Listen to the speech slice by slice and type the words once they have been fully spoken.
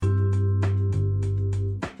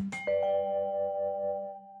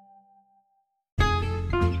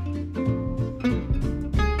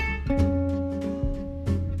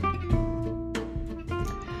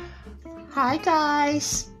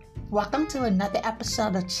guys, welcome to another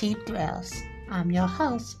episode of Cheap Thrills. I'm your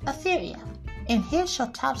host, Etheria, and here's your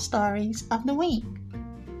top stories of the week.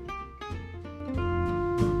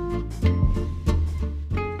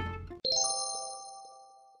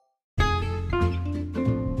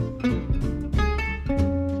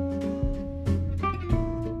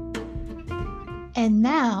 And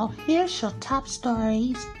now, here's your top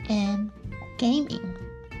stories in gaming.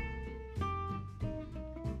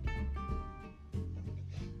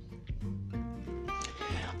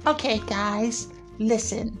 Okay, guys,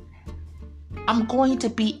 listen. I'm going to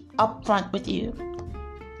be upfront with you.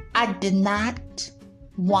 I did not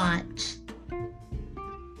watch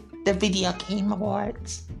the Video Game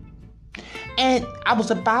Awards, and I was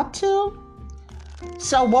about to.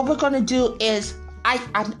 So what we're going to do is,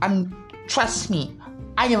 I'm trust me,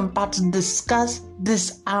 I am about to discuss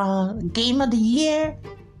this Game of the Year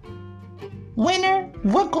winner.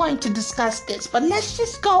 We're going to discuss this, but let's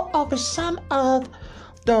just go over some of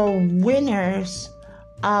the winners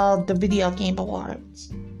of the Video Game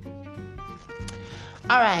Awards.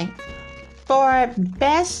 Alright, for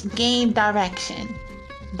Best Game Direction,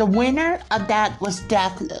 the winner of that was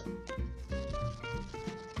Deathloop.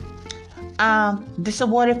 This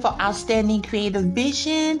awarded for outstanding creative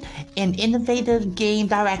vision and innovative game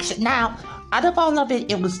direction. Now, out of all of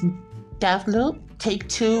it, it was Deathloop,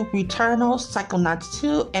 Take-Two, Returnal, Psychonauts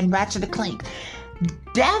 2, and Ratchet & Clank.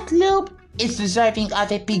 Deathloop is deserving of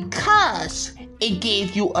it because it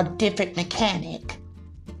gave you a different mechanic.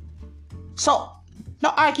 So,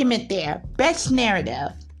 no argument there. Best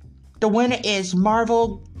narrative. The winner is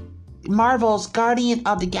Marvel's Guardian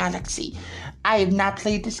of the Galaxy. I have not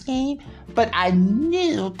played this game, but I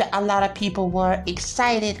knew that a lot of people were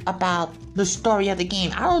excited about the story of the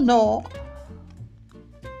game. I don't know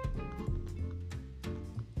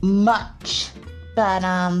much, but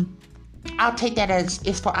I'll take that as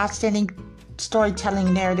it's for outstanding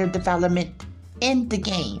storytelling narrative development in the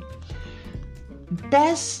game.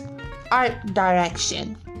 Best art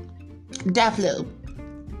direction, Deathloop.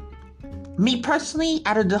 Me personally,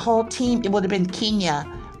 out of the whole team, it would have been Kena,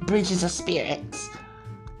 Bridges of Spirits,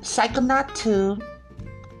 Psychonaut 2,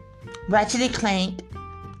 Ratchet & Clank,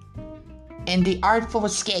 and The Artful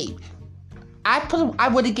Escape. I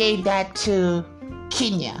would have gave that to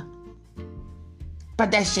Kena,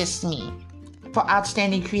 but that's just me. For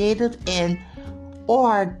outstanding creative and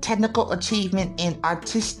or technical achievement in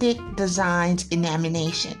artistic designs and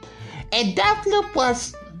animation. And Deathloop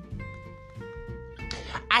was,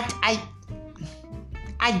 I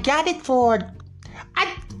got it for,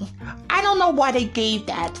 I don't know why they gave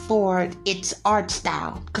that for its art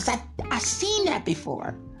style, because I've seen that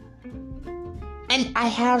before. And I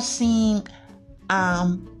have seen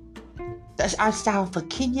the art style for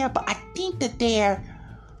Kena, but I think that their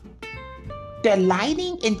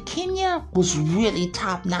lighting in Kena was really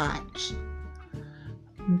top notch.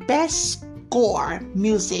 Best score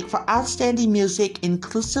music for outstanding music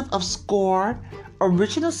inclusive of score,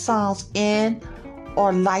 original songs, and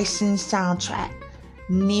or licensed soundtrack.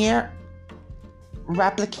 Nier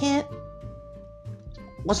Replicant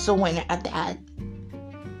was the winner of that.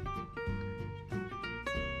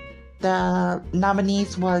 The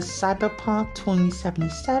nominees was Cyberpunk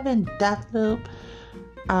 2077, Deathloop,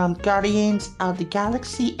 Guardians of the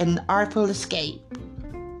Galaxy, and Artful Escape.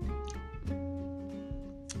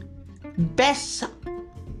 Best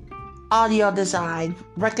audio design,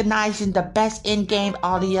 recognizing the best in-game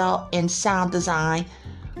audio and sound design.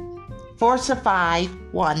 Forza 5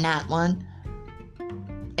 won that one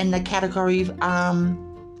in the category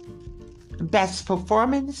best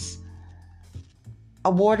performance,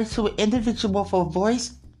 awarded to an individual for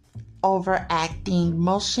voice over acting,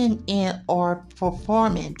 motion, and or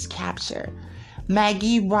performance capture.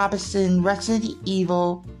 Maggie Robinson, Resident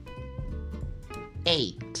Evil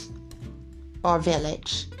 8 or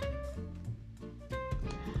Village.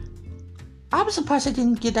 I was surprised I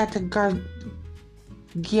didn't get that to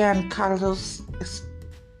Giancarlo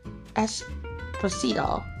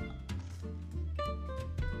Esposito.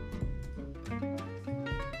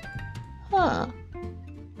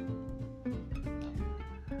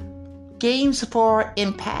 Games for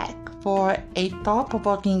Impact, for a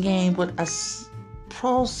thought-provoking game with a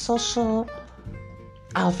pro-social.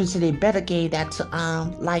 Obviously, they better gave that to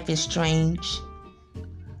Life is Strange,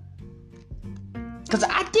 because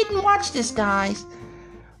I didn't watch this, guys.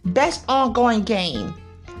 Best ongoing game,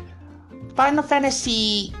 Final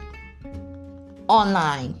Fantasy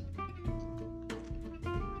Online.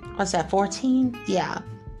 What's that, 14? Yeah.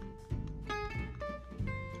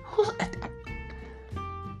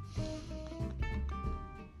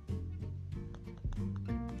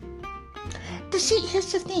 see,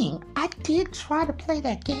 here's the thing. I did try to play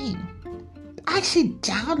that game. I actually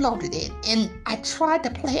downloaded it and I tried to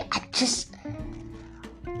play it. I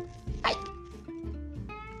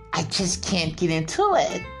just can't get into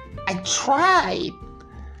it. I tried.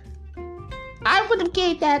 I would have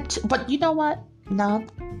gave that, but you know what? No,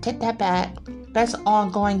 take that back. That's an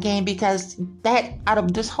ongoing game because that, out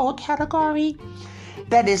of this whole category,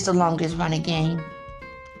 that is the longest running game.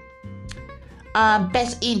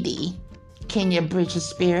 Best Indie, Kena Bridge of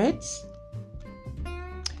Spirits.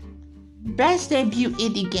 Best Debut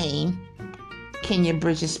Indie Game, Kena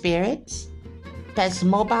Bridge of Spirits. Best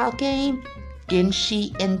Mobile Game,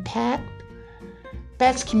 Genshin Impact.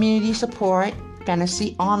 Best Community Support,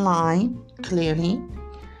 Fantasy Online, clearly.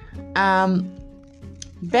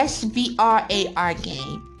 Best VR AR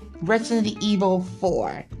Game, Resident Evil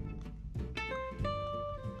 4.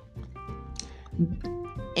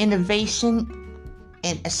 Innovation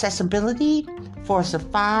and Accessibility, Forza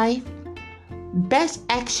 5. Best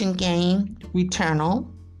Action Game, Returnal.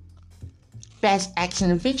 Best Action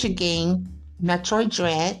Adventure Game, Metroid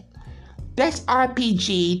Dread. Best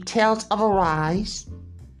RPG, Tales of Arise.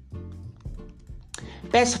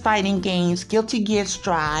 Best Fighting Games, Guilty Gear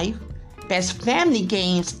Strive. Best Family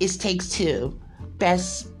Games, It Takes Two.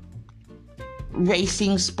 Best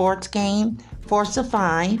Racing Sports Game, Forza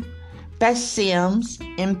 5. Best Sims,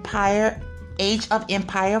 Age of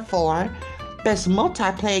Empire 4. Best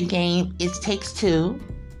Multiplayer Game, It Takes Two.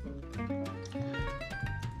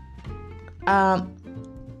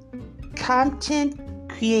 Content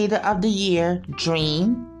Creator of the Year,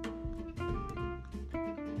 Dream.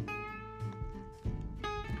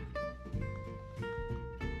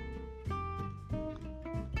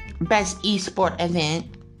 Best Esport Event,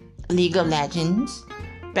 League of Legends.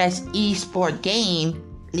 Best Esport Game,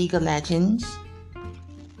 League of Legends.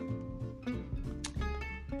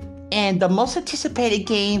 And the most anticipated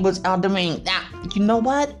game was Elden Ring. Now, you know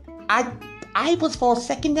what? I was for a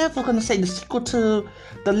second there going to say the sequel to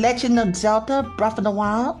The Legend of Zelda, Breath of the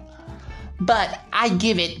Wild. But I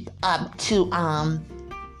give it up to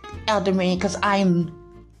Elden Ring because I'm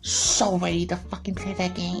so ready to fucking play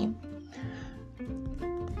that game.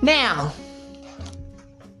 Now,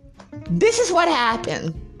 this is what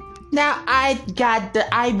happened. Now,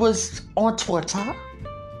 I was on Twitter.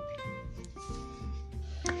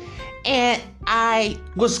 And I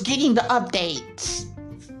was getting the updates,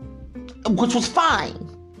 which was fine.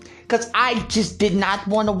 Because I just did not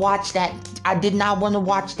want to watch that. I did not want to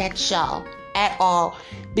watch that show at all.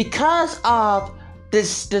 Because of the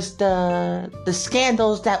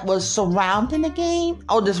scandals that was surrounding the game.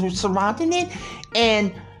 Oh, this was surrounding it.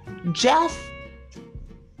 And Jeff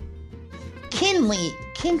Kinsley,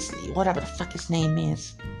 whatever the fuck his name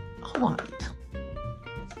is. Hold on.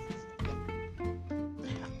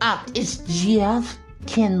 It's Jeff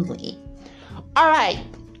Kinsley. Alright.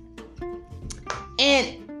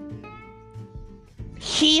 And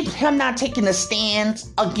him not taking a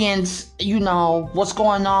stance against, what's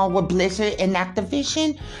going on with Blizzard and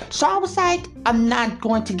Activision. So I was like, I'm not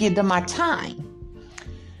going to give them my time.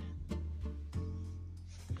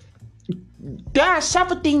 There are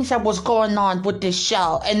several things that was going on with this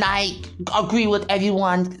show, and I agree with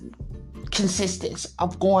everyone consistent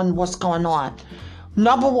of what's going on.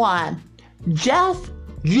 Number one, Jeff,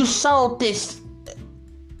 you sold this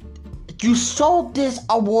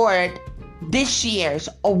award, this year's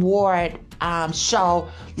award show,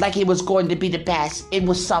 like it was going to be the best. It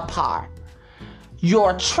was subpar.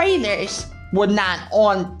 Your trailers were not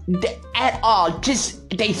on at all.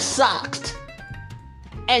 They sucked.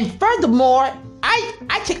 And furthermore,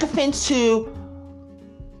 I take offense to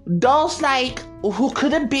those who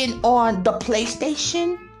could have been on the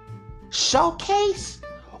PlayStation showcase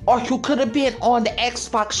or who could have been on the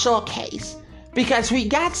Xbox showcase, because we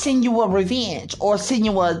got Senua Revenge or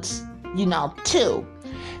Senua's 2.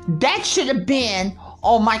 That should have been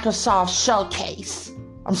on Microsoft showcase.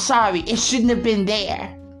 I'm sorry, it shouldn't have been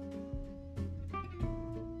there.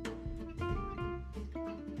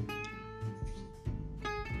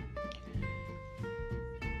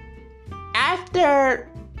 After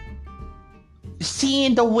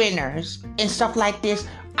seeing the winners and stuff like this,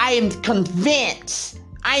 I am convinced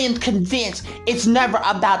it's never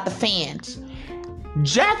about the fans.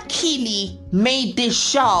 Jeff Keighley made this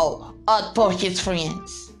show up for his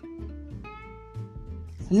friends.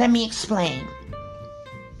 Let me explain.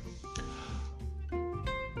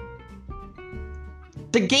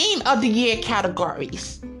 The Game of the Year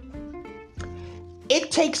categories: It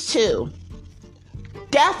Takes Two,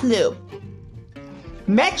 Deathloop,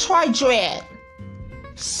 Metroid Dread,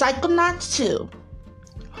 Psychonauts 2,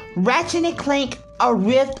 Ratchet & Clank: A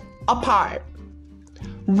Rift Apart,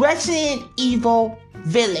 Resident Evil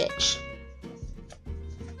Village.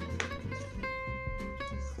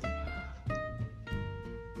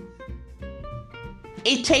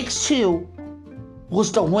 It Takes Two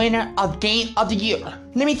was the winner of Game of the Year.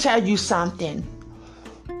 Let me tell you something.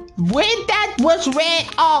 When that was read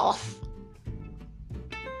off,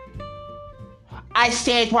 I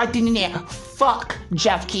said right then and there, fuck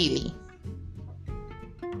Jeff Keighley.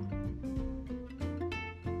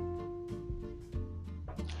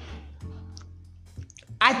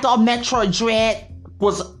 I thought Metroid Dread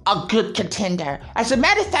was a good contender. As a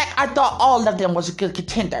matter of fact, I thought all of them was a good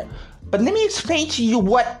contender. But let me explain to you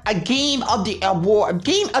what a Game of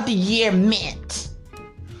the Year meant.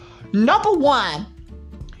 Number one,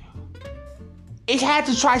 it had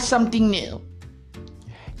to try something new.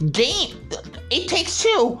 It Takes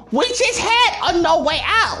Two, we just had a No Way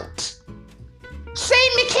Out.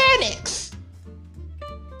 Same mechanics.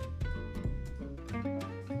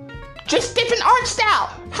 Just different art style.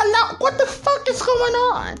 Hello, what the fuck is going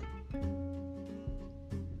on?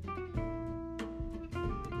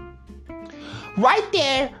 Right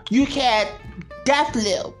there, you had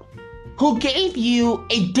Deathloop, who gave you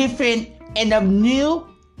a different and a new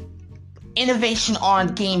innovation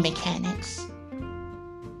on game mechanics.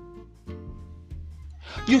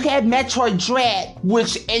 You had Metroid Dread,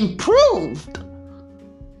 which improved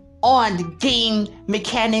on game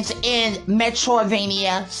mechanics and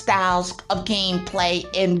Metroidvania styles of gameplay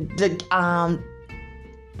and the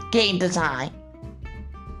game design.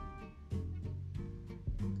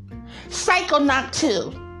 Psychonaut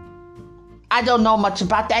 2. I don't know much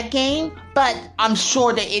about that game, but I'm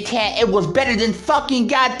sure that it was better than fucking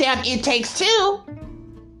goddamn It Takes Two.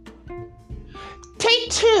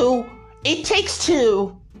 It Takes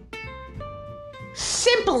Two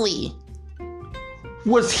simply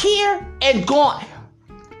was here and gone.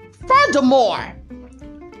 Furthermore,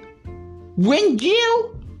 when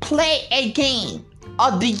you play a game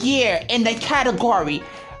of the year in the category,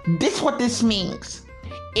 this is what this means.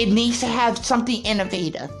 It needs to have something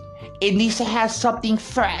innovative. It needs to have something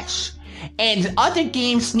fresh. And other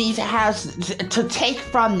games need to take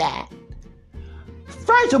from that.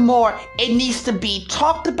 Furthermore, it needs to be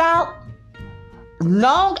talked about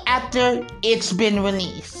long after it's been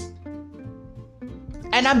released.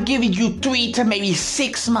 And I'm giving you 3 to maybe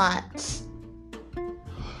 6 months.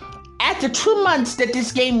 After 2 months that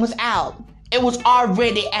this game was out, it was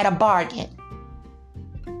already at a bargain.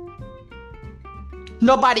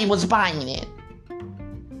 Nobody was buying it.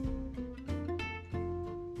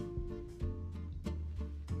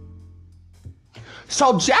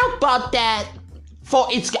 So Jack bought that for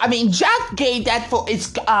its, Jack gave that for its,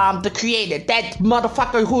 the creator, that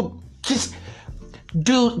motherfucker who just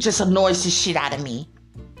annoys the shit out of me.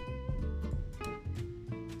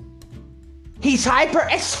 He's hyper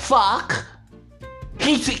as fuck.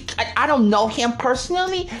 I don't know him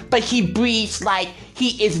personally, but he breathes like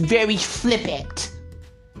he is very flippant.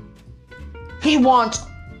 He wants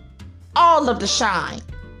all of the shine.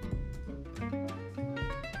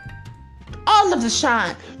 All of the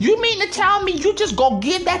shine. You mean to tell me you just go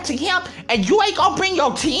give that to him and you ain't gonna bring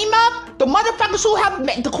your team up? The motherfuckers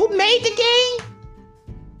who made the game?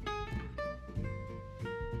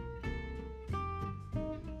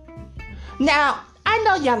 Now, I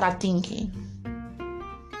know y'all are thinking,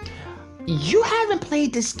 you haven't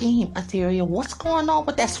played this game, Ethereal. What's going on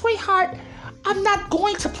with that? Sweetheart, I'm not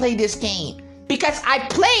going to play this game because I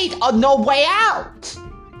played a No Way Out.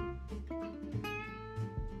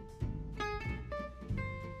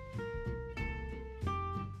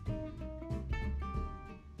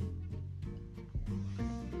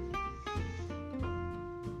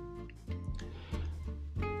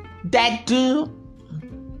 That dude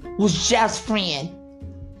was Jeff's friend.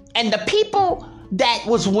 And the people that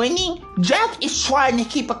was winning, Jeff is trying to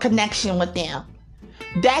keep a connection with them.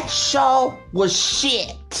 That show was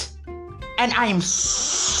shit. And I am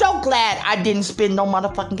so glad I didn't spend no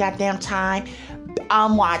motherfucking goddamn time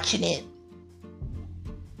watching it.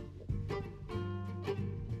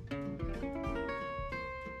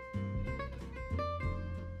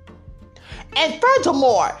 And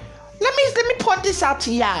furthermore, let me point this out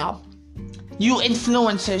to y'all. You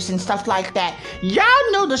influencers and stuff like that.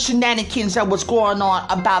 Y'all know the shenanigans that was going on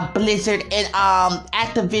about Blizzard and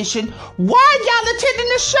Activision. Why y'all attending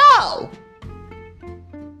the show?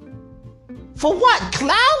 For what?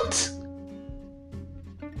 Clout?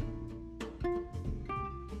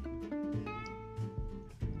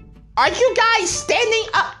 Are you guys standing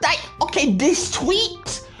up like, okay, this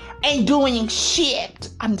tweet ain't doing shit.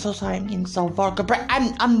 I'm so sorry I'm getting so vulgar, but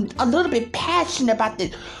I'm a little bit passionate about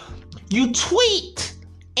this. You tweet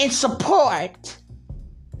in support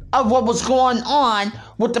of what was going on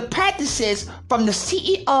with the practices from the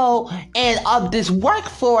CEO and of this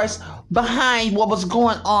workforce behind what was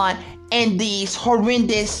going on in these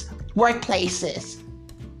horrendous workplaces.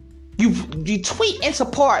 You tweet in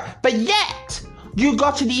support, but yet you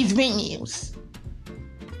go to these venues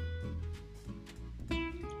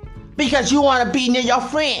because you want to be near your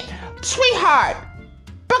friend. Sweetheart,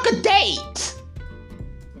 book a date.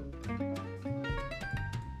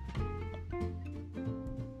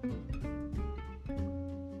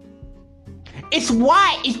 It's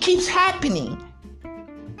why it keeps happening.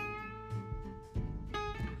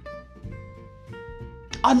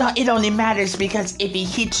 Oh no, it only matters because if it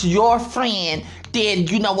hits your friend, then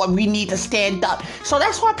you know what, we need to stand up. So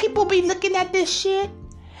that's why people be looking at this shit.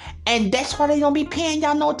 And that's why they don't be paying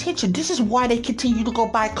y'all no attention. This is why they continue to go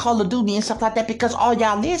buy Call of Duty and stuff like that, because all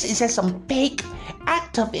y'all is just some fake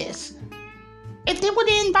activists. If they would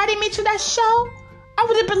have invited me to that show, I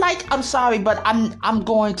would have been like, I'm sorry, but I'm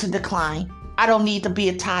going to decline. I don't need to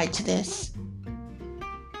be tied to this.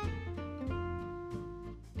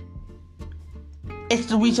 It's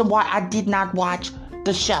the reason why I did not watch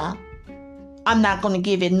the show. I'm not going to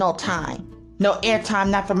give it no time. No airtime,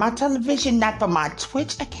 not for my television, not for my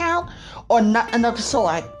Twitch account, or nothing of the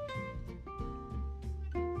sort.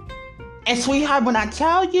 And sweetheart, when I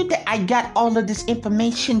tell you that I got all of this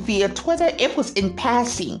information via Twitter, it was in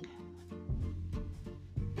passing.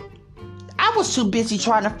 I was too busy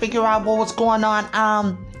trying to figure out what was going on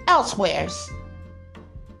elsewhere.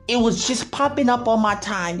 It was just popping up on my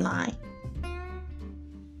timeline.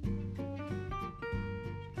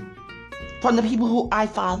 From the people who I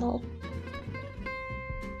follow.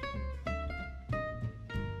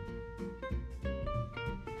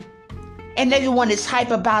 And everyone is hype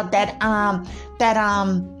about that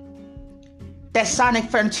Sonic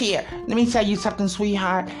Frontier. Let me tell you something,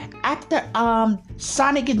 sweetheart. After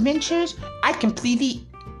Sonic Adventures, I completely,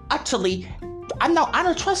 utterly, I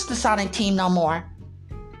don't trust the Sonic team no more.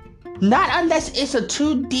 Not unless it's a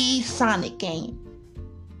 2D Sonic game.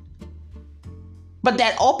 But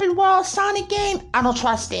that open world Sonic game, I don't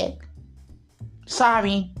trust it.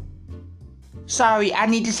 Sorry, I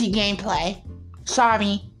need to see gameplay.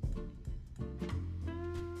 Sorry.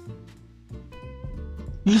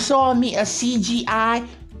 You saw me a CGI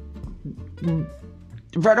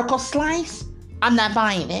vertical slice? I'm not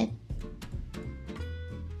buying it.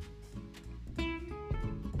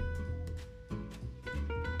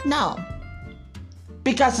 No.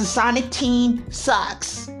 Because the Sonic team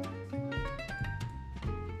sucks.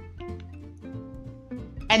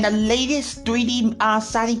 And the latest 3D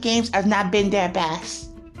Sonic games have not been their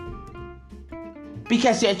best.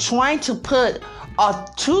 Because they're trying to put a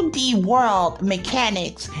 2D world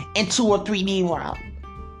mechanics into a 3D world.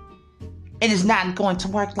 It is not going to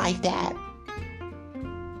work like that.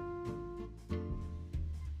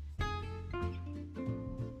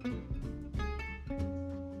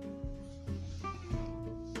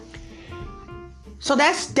 So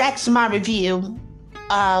that's my review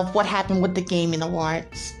of what happened with the Gaming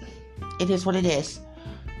Awards. It is what it is.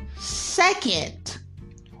 Second,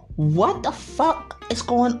 what the fuck is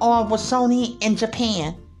going on with Sony in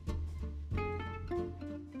Japan?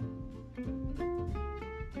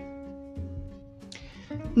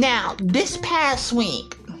 Now, this past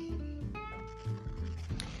week,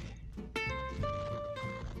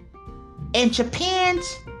 in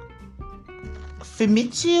Japan's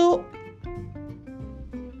Famitsu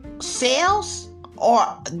sales, or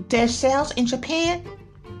their sales in Japan,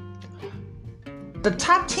 the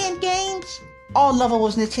top 10 games, all of it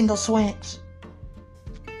was Nintendo Switch.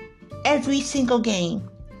 Every single game.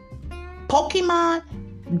 Pokemon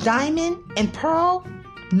Diamond and Pearl,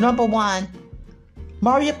 number 1.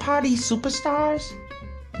 Mario Party Superstars,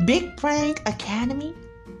 Big Brain Academy,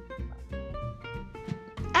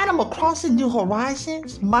 Animal Crossing New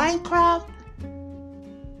Horizons, Minecraft,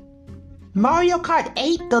 Mario Kart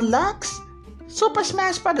 8 Deluxe, Super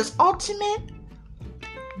Smash Bros. Ultimate,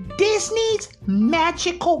 Disney's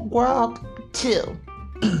Magical World 2,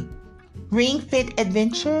 Ring Fit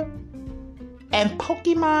Adventure, and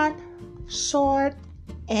Pokemon Sword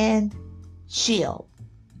and Shield.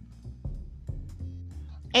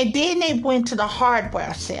 And then they went to the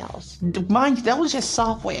hardware sales. Mind you, that was just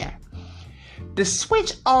software. The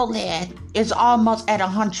Switch OLED is almost at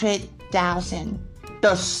 100,000.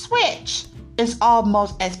 The Switch is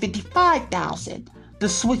almost at 55,000. The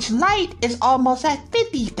Switch Lite is almost at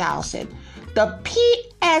 50,000. The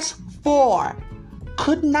PS4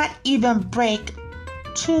 could not even break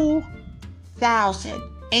 2,000.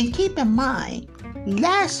 And keep in mind,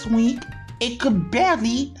 last week it could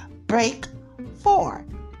barely break 4.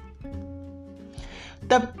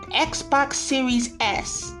 The Xbox Series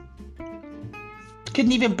S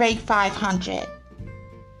couldn't even break 500.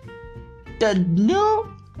 The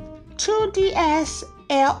new 2DS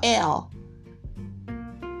LL,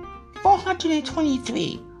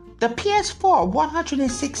 423. The PS4,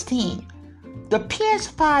 116. The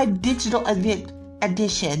PS5 Digital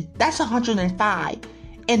Edition, that's 105.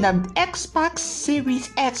 And the Xbox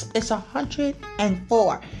Series X is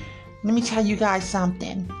 104. Let me tell you guys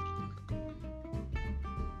something.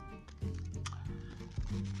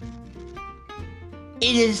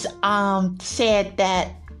 It is said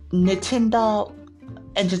that Nintendo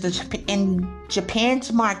in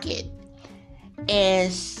Japan's market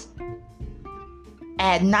is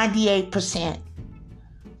at 98%.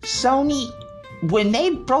 Sony, when they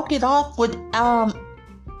broke it off with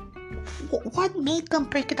what made them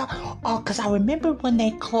break it off? Oh, because I remember when they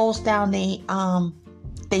closed down the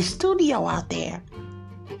studio out there.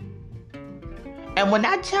 And when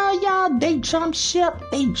I tell y'all they jumped ship.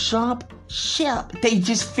 They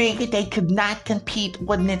just figured they could not compete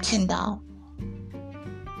with Nintendo.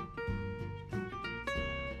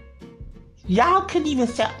 Y'all couldn't even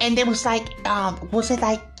sell, and there was like, was it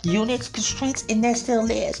like Unix constraints? And there still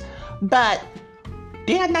is. But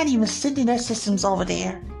they are not even sending their systems over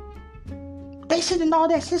there. They sending all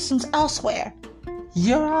their systems elsewhere.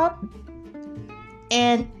 Europe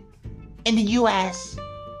and in the US.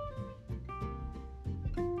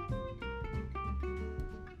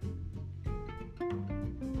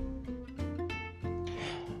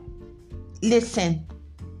 Listen,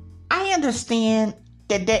 I understand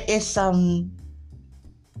that there is some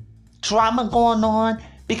drama going on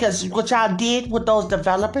because what y'all did with those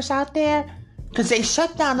developers out there, because they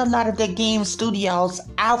shut down a lot of their game studios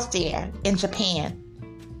out there in Japan.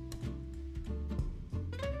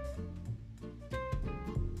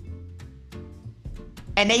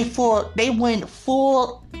 And they went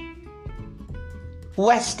full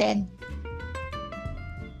Western.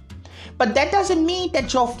 But that doesn't mean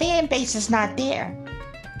that your fan base is not there.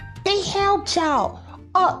 They held y'all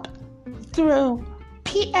up through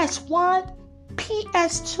PS1,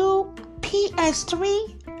 PS2,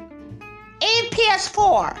 PS3, and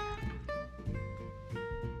PS4.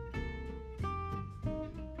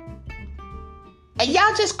 And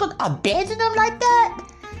y'all just gonna abandon them like that?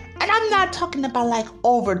 And I'm not talking about like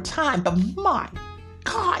over time, but my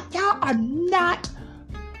God, y'all are not.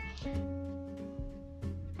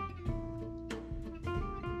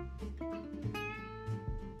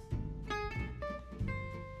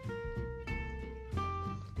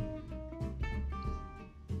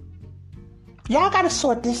 Y'all gotta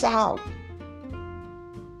sort this out.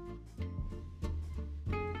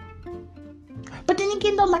 But then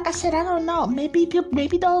again, though, like I said, I don't know. Maybe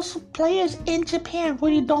those players in Japan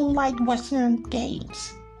really don't like Western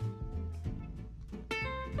games.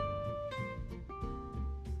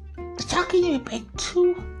 Y'all can even break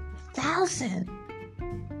 2,000.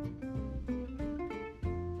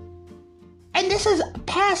 And this is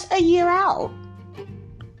past a year out.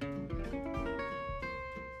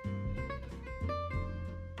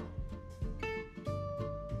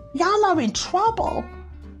 Y'all are in trouble.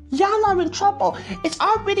 Y'all are in trouble. It's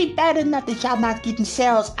already bad enough that y'all not getting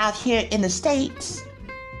sales out here in the States.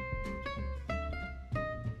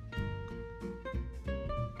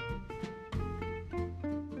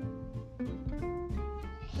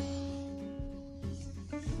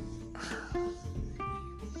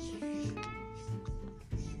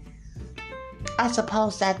 I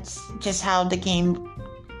suppose that's just how the game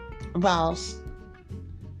rolls.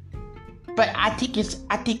 But I think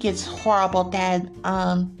it's horrible that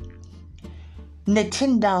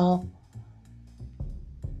Nintendo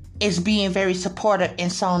is being very supportive and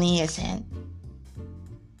Sony isn't.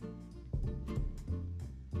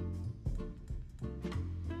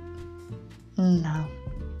 No.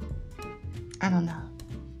 I don't know.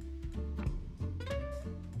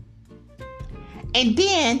 And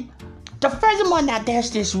then, furthermore, now there's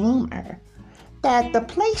this rumor that the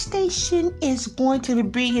PlayStation is going to be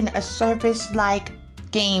bringing a service like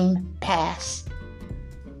Game Pass.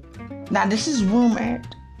 Now, this is rumored.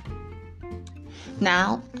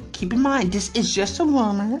 Now, keep in mind, this is just a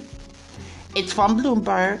rumor. It's from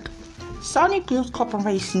Bloomberg. Sony Group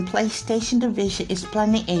Corporation PlayStation division is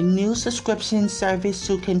planning a new subscription service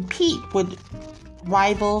to compete with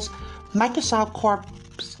rivals Microsoft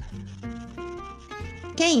Corp's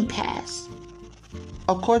Game Pass.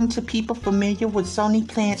 According to people familiar with Sony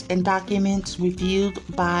plans and documents reviewed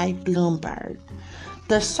by Bloomberg.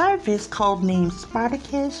 The service, codenamed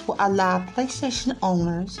Spartacus, will allow PlayStation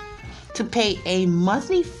owners to pay a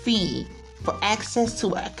monthly fee for access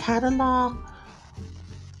to a catalog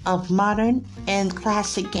of modern and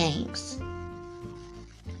classic games,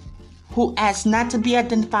 who asked not to be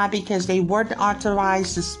identified because they weren't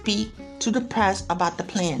authorized to speak to the press about the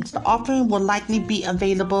plans. The offering will likely be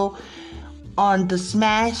available on the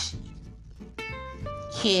smash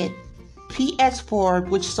hit PS4,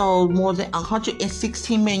 which sold more than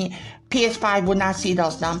 116 million. PS5 will not see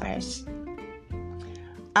those numbers.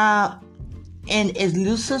 And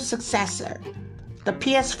elusive successor. The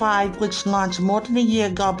PS5, which launched more than a year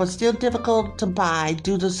ago but still difficult to buy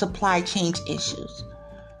due to supply chain issues,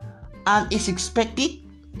 is expected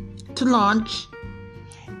to launch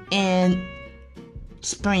in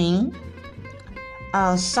spring.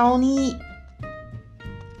 Sony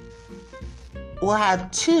will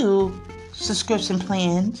have 2 subscription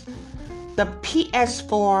plans. The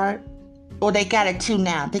PS4, well, they got 2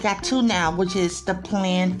 now. They got 2 now, which is the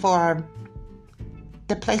plan for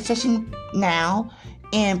the PlayStation Now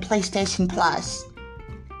and PlayStation Plus.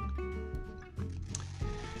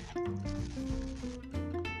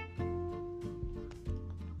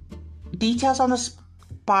 Details on the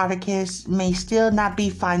Spartacus may still not be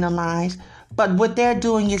finalized, but what they're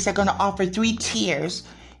doing is they're going to offer 3 tiers,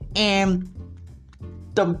 and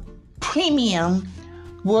the premium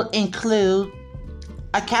will include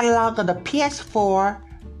a catalog of the PS4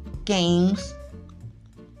 games,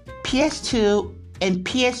 PS2, and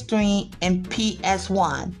PS3 and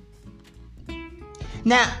PS1.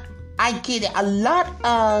 Now, I get it. A lot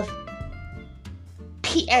of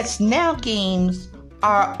PS Now games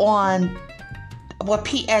are on, well,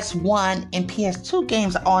 PS1 and PS2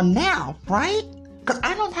 games are on now, right? Because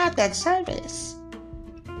I don't have that service.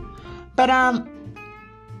 But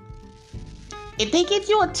if they give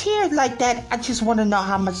you a tier like that, I just want to know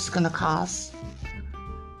how much it's gonna cost.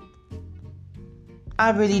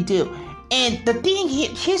 I really do. And the thing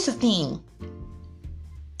here's the thing.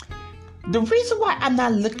 The reason why I'm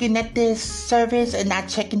not looking at this service and not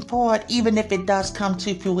checking for it, even if it does come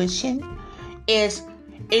to fruition, is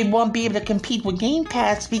it won't be able to compete with Game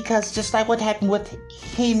Pass, because just like what happened with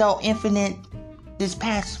Halo Infinite this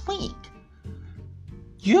past week,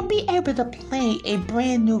 you'll be able to play a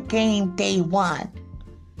brand new game day one.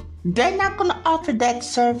 They're not going to offer that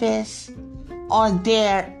service on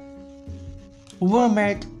their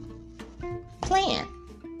rumored plan,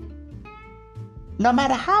 no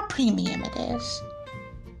matter how premium it is.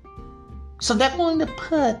 So they're going to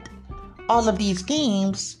put all of these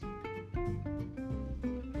games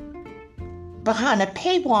behind a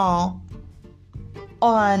paywall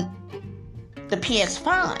on the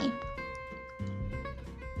PS5.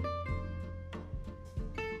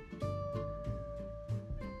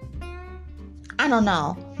 I don't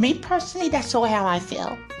know. Me personally, that's how I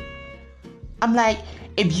feel. I'm like,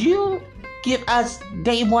 if you give us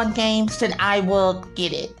day one games, then I will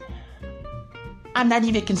get it. I'm not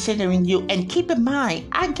even considering you. And keep in mind,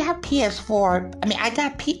 I got I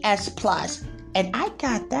got PS Plus, and I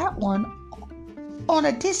got that one on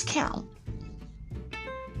a discount.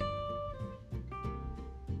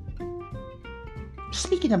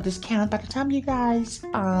 Speaking of discount, by the time you guys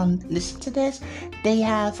listen to this, they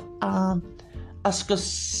have a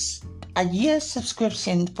year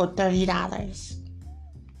subscription for $30.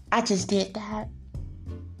 I just did that.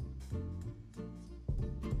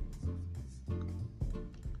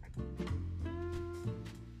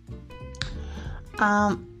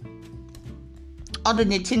 On the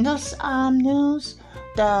Nintendo's news,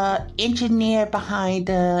 the engineer behind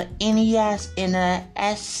the NES and the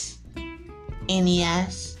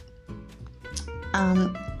SNES,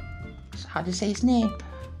 how to say his name,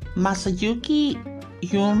 Masayuki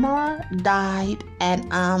Uemura, died at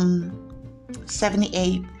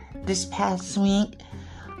 78 this past week.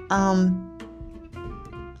 I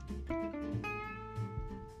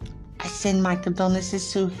send my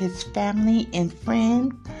condolences to his family and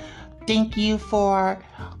friends. Thank you for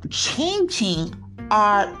changing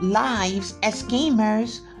our lives as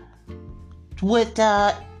gamers with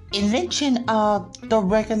the invention of the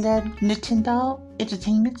regular Nintendo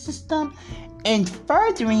Entertainment System, and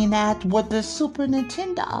furthering that with the Super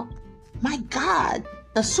Nintendo. My God,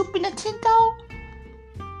 the Super Nintendo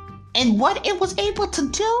and what it was able to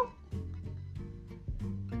do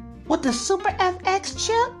with the Super FX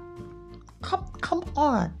chip. Come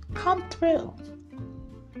on, come through.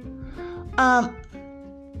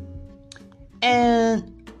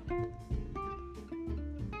 And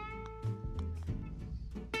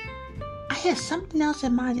I had something else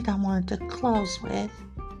in mind that I wanted to close with.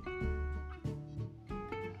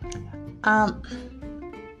 I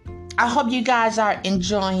hope you guys are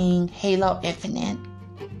enjoying Halo Infinite.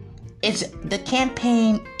 The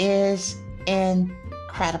campaign is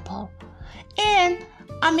incredible. And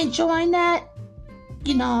I'm enjoying that.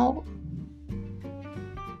 You know,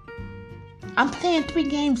 I'm playing 3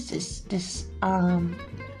 games this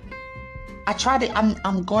I tried it.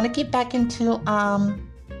 I'm going to get back into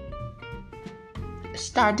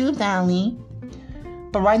Stardew Valley,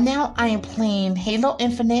 but right now I am playing Halo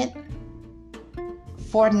Infinite,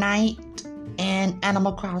 Fortnite, and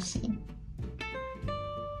Animal Crossing.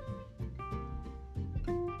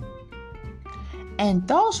 And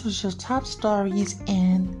those were your top stories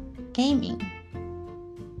in gaming.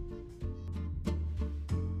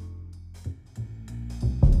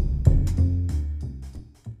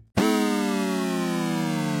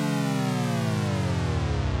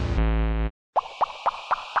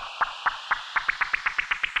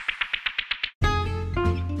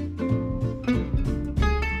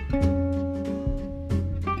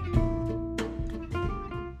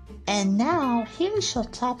 And now, here's your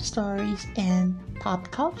top stories in pop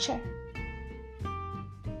culture.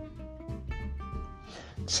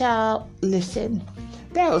 Child, listen,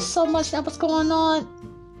 there was so much that was going on,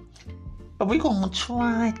 but we're going to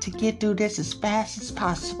try to get through this as fast as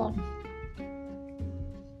possible.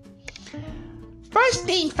 First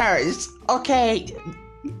thing first, okay,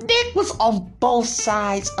 Nick was on both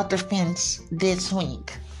sides of the fence this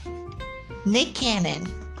week. Nick Cannon,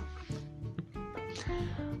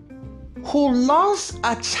 who lost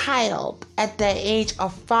a child at the age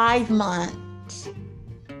of 5 months,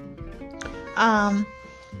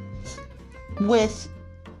 with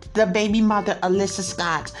the baby mother Alyssa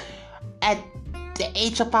Scott at the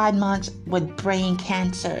age of 5 months with brain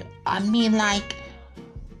cancer. I mean, like,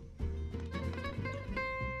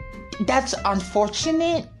 that's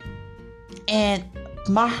unfortunate, and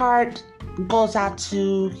my heart goes out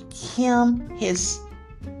to him,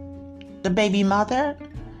 the baby mother.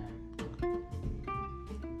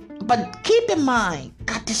 But keep in mind,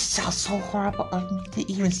 God, this sounds so horrible of me to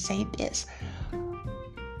even say this.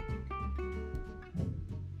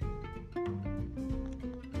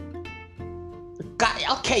 God,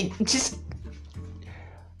 okay, just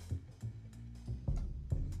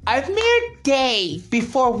a mere day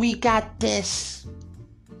before we got this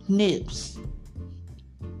news,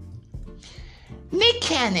 Nick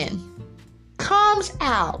Cannon comes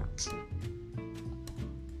out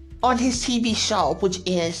on his TV show, which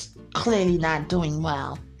is clearly not doing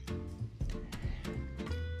well.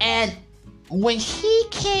 And when he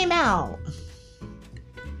came out,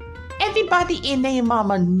 everybody in their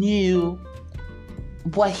mama knew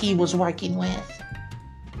what he was working with.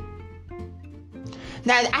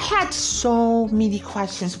 Now, I had so many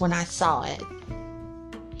questions when I saw it.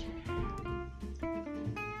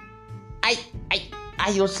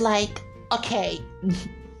 I was like, okay,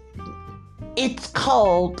 it's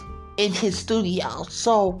cold in his studio,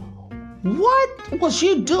 so what was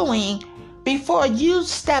you doing before you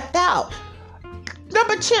stepped out?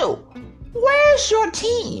 Number 2, where's your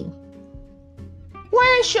team?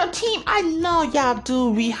 Where's your team? I know y'all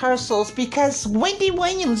do rehearsals because Wendy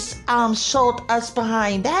Williams showed us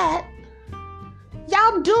behind that.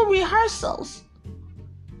 Y'all do rehearsals.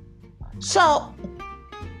 So,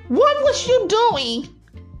 what was you doing?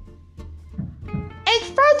 And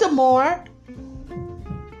furthermore,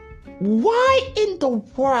 why in the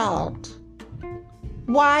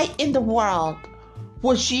world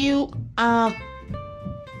was you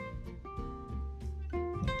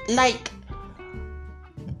like,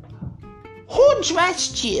 who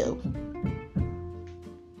dressed you?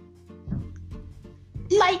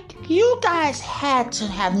 Like, you guys had to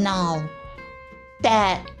have known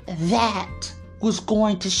that was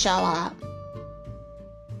going to show up.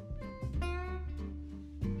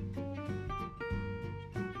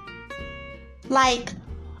 Like,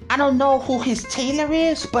 I don't know who his tailor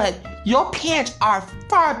is, but your pants are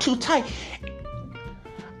far too tight.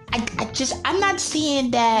 I'm not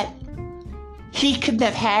saying that he couldn't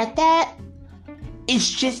have had that. It's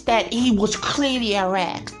just that he was clearly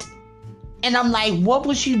erect. And I'm like, what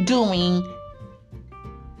was you doing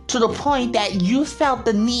to the point that you felt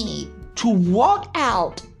the need to walk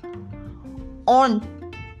out on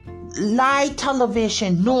live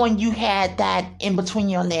television knowing you had that in between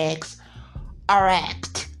your legs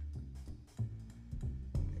erect?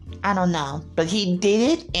 I don't know, but he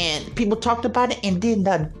did it and people talked about it, and then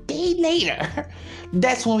the day later,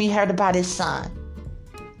 that's when we heard about his son,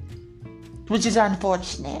 which is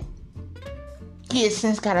unfortunate. He has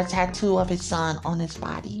since got a tattoo of his son on his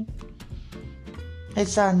body.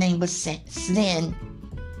 His son's name was Zen.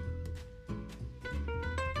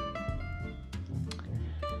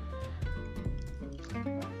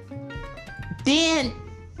 Then,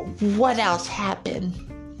 what else happened?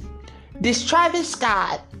 This Travis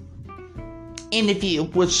Scott interview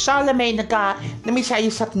with Charlamagne the God. Let me tell you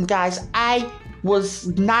something, guys. I was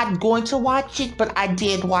not going to watch it, but I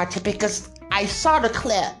did watch it because I saw the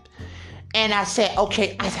clip and I said,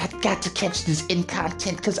 okay, I've got to catch this in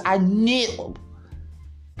content because I knew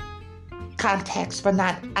context, but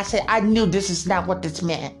not, I said, I knew this is not what this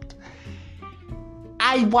meant.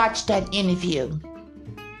 I watched that interview.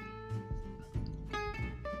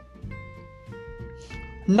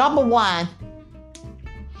 Number one,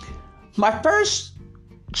 my first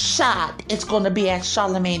shot is going to be at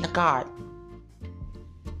Charlamagne the God,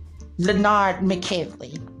 Leonard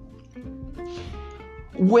McKinley.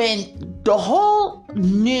 When the whole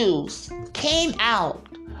news came out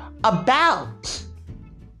about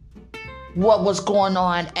what was going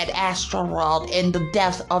on at Astroworld and the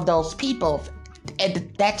deaths of those people,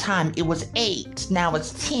 at that time it was 8, now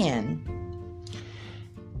it's 10.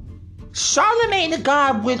 Charlamagne the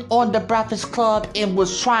God went on the Breakfast Club and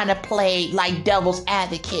was trying to play like devil's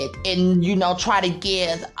advocate and, try to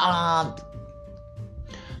give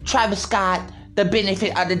Travis Scott the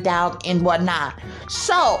benefit of the doubt and whatnot.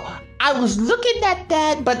 So I was looking at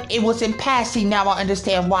that, but it was in passing. Now I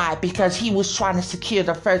understand why, because he was trying to secure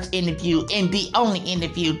the first interview and the only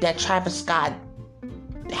interview that Travis Scott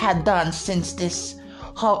had done since this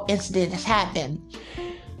whole incident has happened.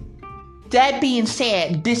 That being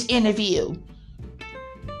said, this interview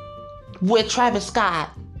with Travis Scott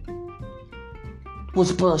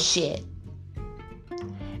was bullshit.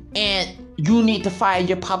 And you need to fire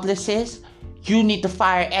your publicist. You need to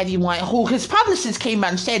fire everyone who his publicist came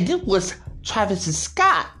out and said this was Travis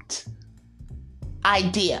Scott's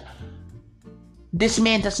idea. This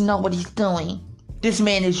man doesn't know what he's doing. This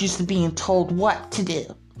man is used to being told what to do.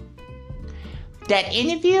 That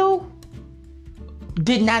interview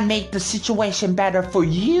did not make the situation better for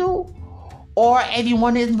you or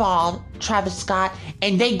everyone involved, Travis Scott,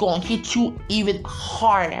 and they gonna hit you even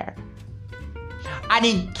harder. I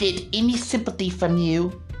didn't get any sympathy from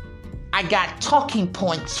you. I got talking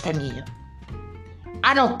points from you.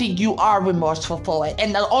 I don't think you are remorseful for it.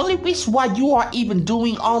 And the only reason why you are even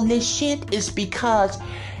doing all this shit is because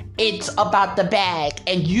it's about the bag.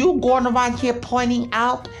 And you going around here pointing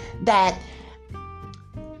out that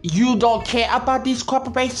you don't care about these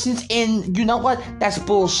corporations, and you know what? That's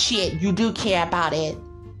bullshit. You do care about it.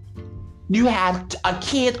 You have a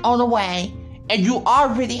kid on the way, and you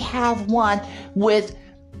already have one with,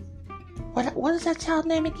 what is that child's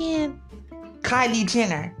name again? Kylie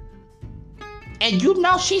Jenner. And you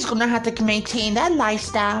know she's gonna have to maintain that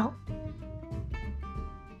lifestyle.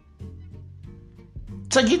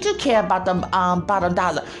 So you do care about the bottom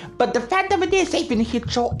dollar. But the fact of it is, they finna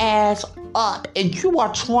hit your ass up, and you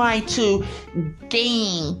are trying to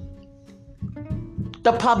gain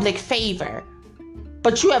the public favor.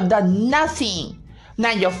 But you have done nothing.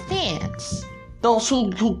 Now your fans, those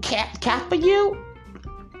who cap for you,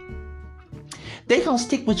 they gonna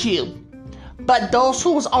stick with you. But those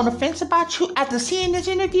who was on the fence about you after seeing this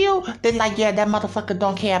interview, they're like, yeah, that motherfucker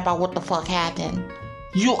don't care about what the fuck happened.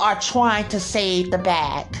 You are trying to save the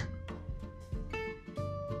bag.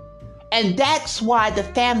 And that's why the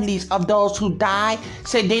families of those who died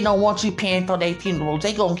say they don't want you paying for their funerals.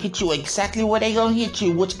 They gonna hit you exactly where they gonna hit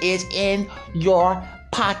you, which is in your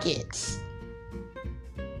pockets.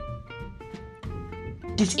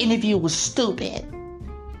 This interview was stupid.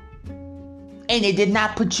 And it did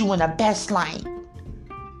not put you in the best light.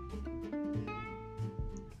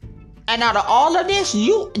 And out of all of this,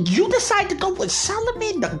 you decide to go with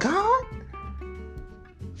Charlamagne the God?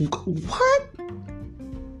 What?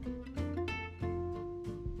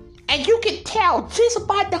 And you can tell just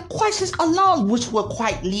by the questions alone, which were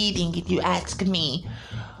quite leading if you ask me.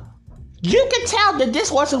 You can tell that this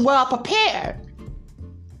wasn't well prepared.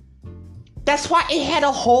 That's why it had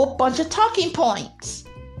a whole bunch of talking points.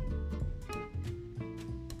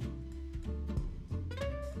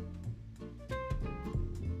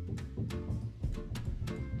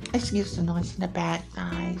 Excuse the noise in the back,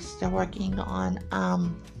 guys. They're working on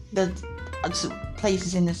the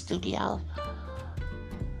places in the studio.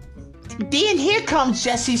 Then here comes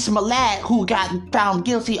Jussie Smollett, who got found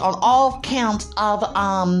guilty on all counts of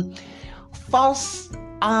false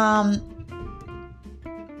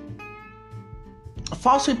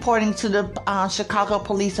reporting to the Chicago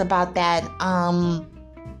police about that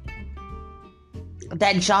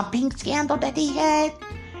jumping scandal that he had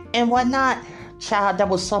and whatnot. Child, there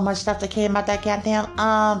was so much stuff that came out that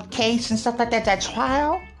goddamn case and stuff like that, that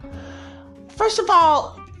trial. First of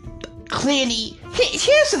all, clearly,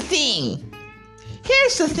 here's the thing.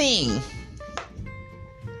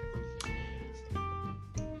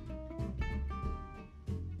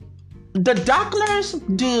 The doctors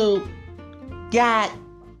do got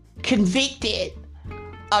convicted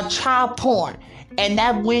of child porn, and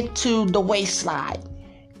that went to the wayside.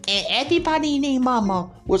 And everybody named Mama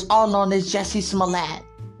was all known as Jussie Smollett.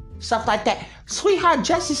 Stuff like that. Sweetheart,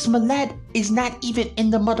 Jussie Smollett is not even in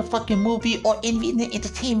the motherfucking movie or in the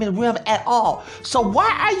entertainment realm at all. So why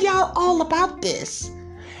are y'all all about this?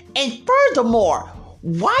 And furthermore,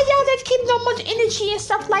 why y'all that keep no much energy and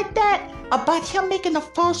stuff like that about him making a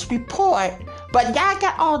false report? But y'all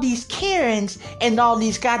got all these Karens and all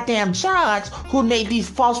these goddamn Johns who made these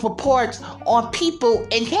false reports on people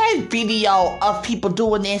and had video of people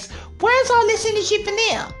doing this. Where's all this energy for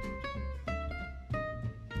them?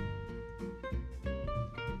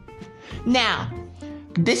 Now,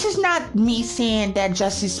 this is not me saying that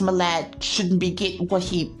Jussie Smollett shouldn't be getting what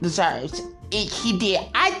he deserves. He did.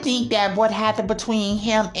 I think that what happened between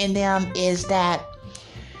him and them is that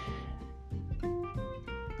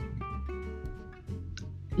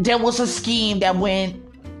there was a scheme that went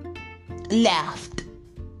left.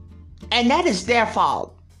 And that is their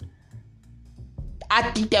fault. I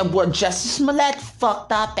think that what Jussie Smollett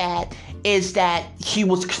fucked up at is that he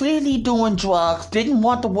was clearly doing drugs, didn't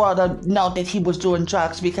want the world to know that he was doing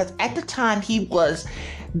drugs, because at the time he was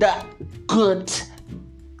the good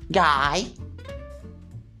guy,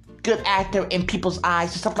 good actor in people's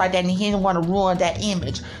eyes and stuff like that, and he didn't want to ruin that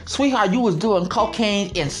image. Sweetheart, you was doing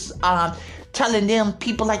cocaine and telling them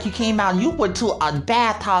people like you came out, you went to a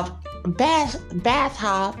bathhouse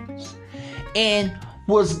and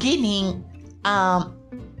was giving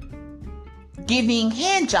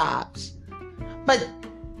hand jobs. But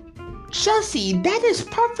Jussie, that is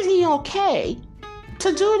perfectly okay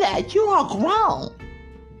to do that. You are grown.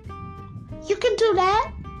 You can do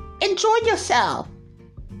that. Enjoy yourself.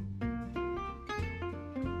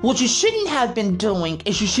 What you shouldn't have been doing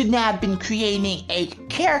is you shouldn't have been creating a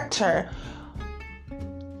character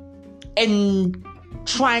and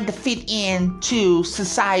trying to fit into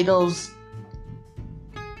societal's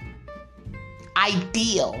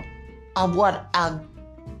ideal of what a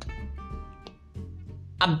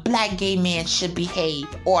black gay man should behave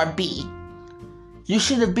or be. You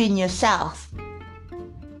should have been yourself.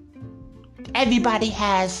 Everybody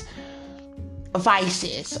has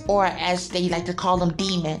vices, or as they like to call them,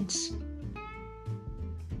 demons.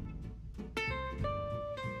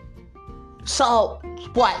 So,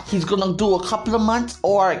 what? He's gonna do a couple of months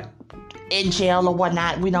or in jail or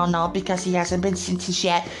whatnot? We don't know, because he hasn't been sentenced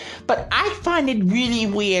yet. But I find it really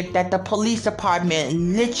weird that the police department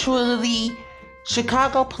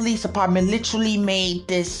Chicago Police Department literally made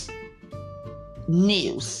this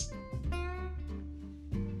news.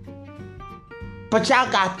 But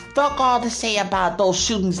y'all got fuck all to say about those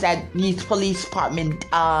shootings that these police department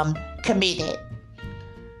committed.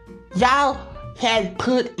 Y'all had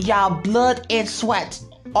put y'all blood and sweat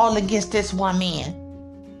all against this one man.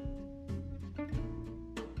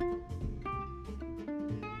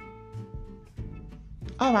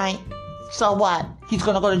 Alright, so what? He's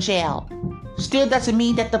gonna go to jail. Still doesn't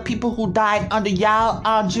mean that the people who died under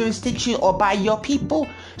y'all jurisdiction or by your people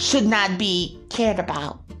should not be cared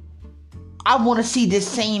about. I want to see this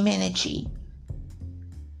same energy.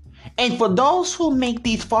 And for those who make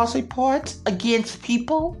these false reports against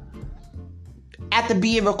people after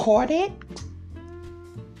being recorded,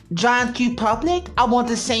 John Q. Public, I want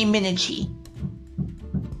the same energy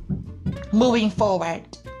moving forward.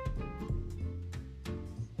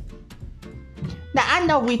 Now, I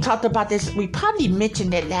know we talked about this, we probably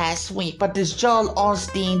mentioned it last week, but this Joel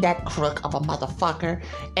Osteen, that crook of a motherfucker,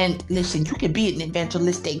 and listen, you can be an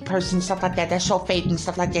evangelistic person, stuff like that, that show faith and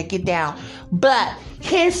stuff like that, get down. But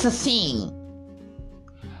here's the thing.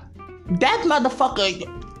 That motherfucker,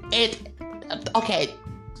 okay,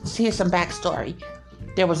 here's some backstory.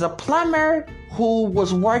 There was a plumber who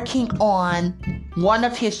was working on one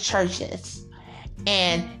of his churches,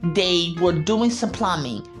 and they were doing some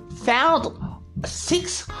plumbing, found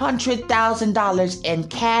 $600,000 in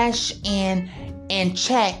cash and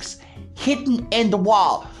checks hidden in the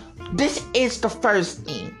wall. This is the first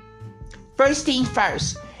thing. First thing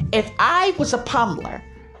first. If I was a plumber,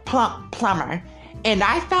 and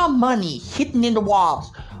I found money hidden in the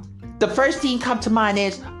walls, the first thing come to mind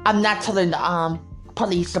is I'm not telling the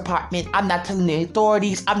police department. I'm not telling the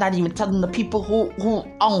authorities. I'm not even telling the people who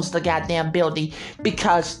owns the goddamn building,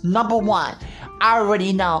 because number one, I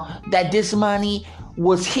already know that this money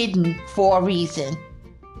was hidden for a reason.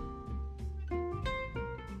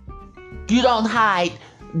 You don't hide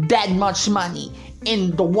that much money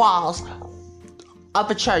in the walls of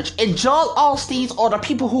a church. And Joel Osteen's or the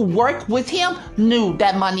people who worked with him knew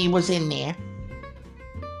that money was in there.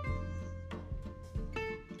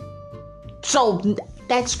 So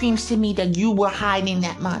that screams to me that you were hiding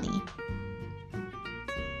that money.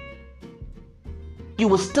 You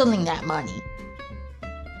were stealing that money.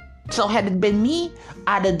 So had it been me,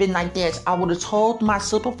 I'd have been like this. I would have told my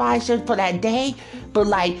supervisor for that day, but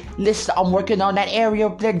like, listen, I'm working on that area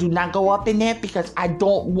up there. Do not go up in there because I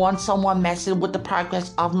don't want someone messing with the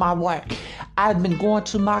progress of my work. I've been going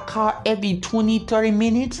to my car every 20, 30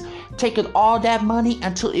 minutes, taking all that money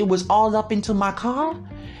until it was all up into my car.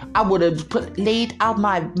 I would have laid out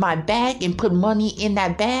my bag and put money in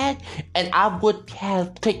that bag, and I would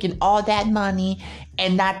have taken all that money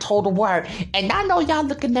and not told a word. And I know y'all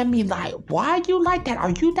looking at me like, why are you like that? Are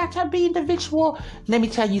you that type of individual? Let me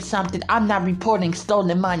tell you something. I'm not reporting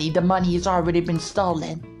stolen money. The money has already been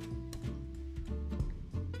stolen.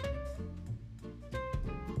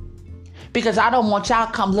 Because I don't want y'all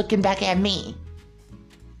come looking back at me.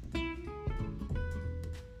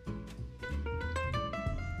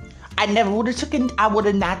 I would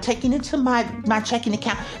have not taken it to my checking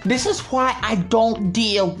account. This is why I don't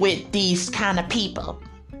deal with these kind of people.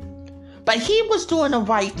 But he was doing the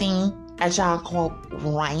right thing, as y'all call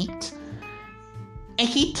right. And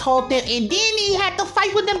he told them, and then he had to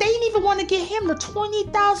fight with them. They didn't even want to give him the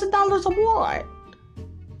 $20,000 award.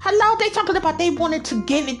 Hello, they talking about they wanted to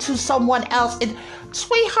give it to someone else. And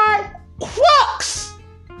sweetheart, crooks!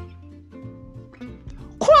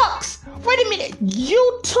 Wait a minute,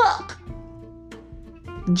 you took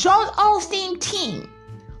Joel Osteen team,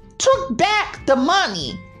 took back the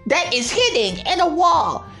money that is hidden in a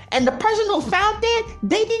wall, and the person who found it,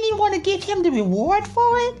 they didn't even want to give him the reward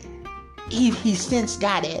for it. He since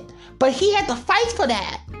got it, but he had to fight for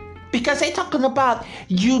that because they talking about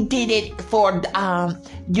you did it for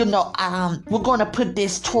we're going to put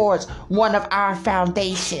this towards one of our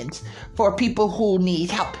foundations for people who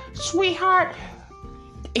need help. Sweetheart,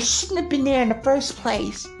 it shouldn't have been there in the first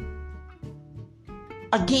place.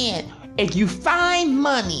 Again, if you find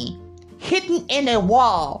money hidden in a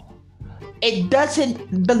wall, it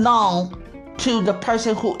doesn't belong to the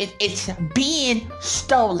person who it's being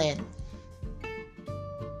stolen.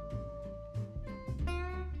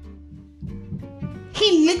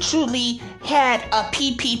 He literally had a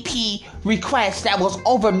PPP request that was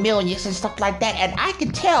over millions and stuff like that. And I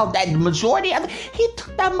can tell that the majority of it, he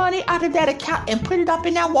took that money out of that account and put it up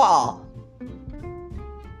in that wall.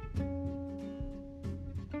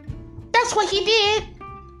 That's what he did.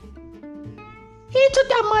 He took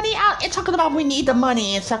that money out and talking about we need the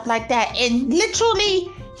money and stuff like that. And literally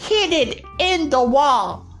hid it in the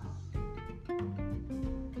wall.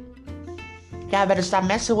 Y'all better stop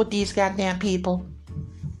messing with these goddamn people.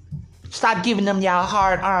 Stop giving them y'all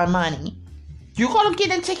hard-earned money. You're going to get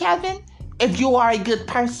into heaven if you are a good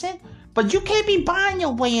person, but you can't be buying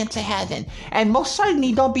your way into heaven. And most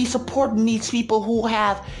certainly don't be supporting these people who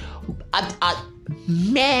have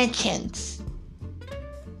mansions.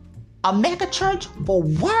 A mega church for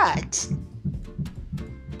what?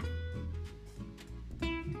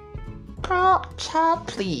 Girl, child,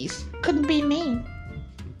 please. Couldn't be me.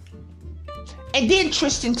 And then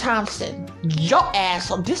Tristan Thompson, your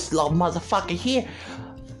asshole, this little motherfucker here.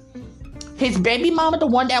 His baby mama, the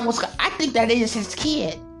one that was, I think that is his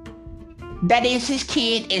kid. That is his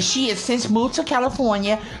kid, and she has since moved to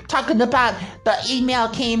California. Talking about the email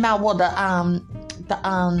came out, well,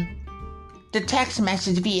 the text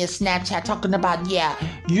message via Snapchat talking about, yeah,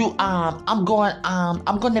 you, I'm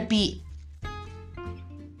going to be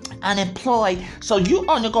unemployed, so you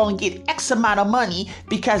only gonna get X amount of money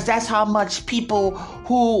because that's how much people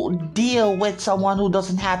who deal with someone who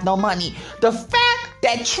doesn't have no money. The fact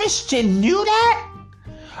that Tristan knew that,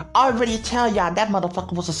 I already tell y'all that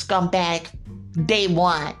motherfucker was a scumbag day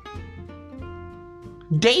one.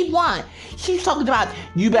 Day one. He's talking about,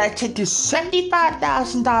 you better take this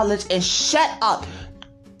 $75,000 and shut up.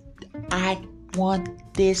 I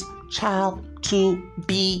want this child to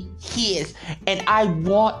be his, and I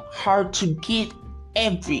want her to get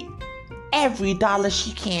every dollar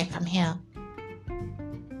she can from him.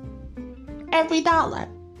 Every dollar.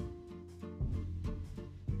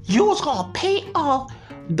 You was gonna pay off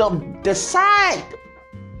the side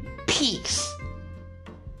piece.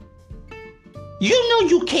 You knew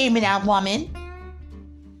you came in that woman.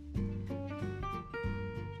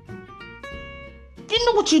 You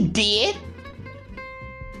know what you did.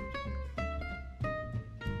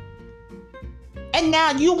 And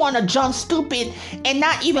now you want to jump stupid and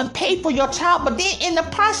not even pay for your child, but then in the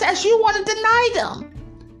process you want to deny them.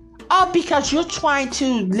 All because you're trying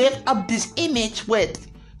to lift up this image with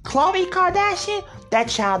Khloe Kardashian. That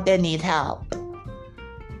child that need help.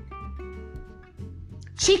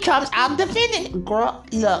 She comes out defending it. Girl,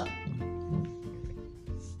 look.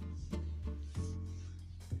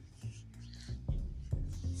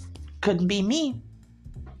 Couldn't be me.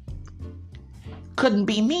 Couldn't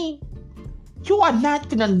be me. You are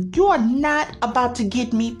not about to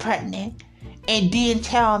get me pregnant and then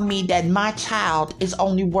tell me that my child is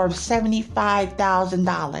only worth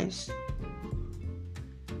 $75,000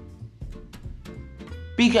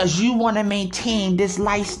 because you want to maintain this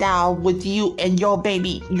lifestyle with you and your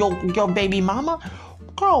baby mama.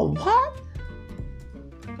 Girl, what?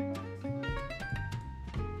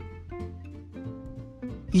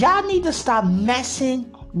 Y'all need to stop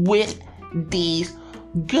messing with these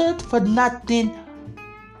good for nothing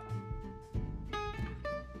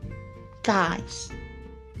guys.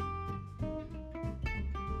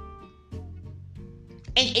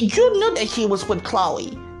 And you knew that he was with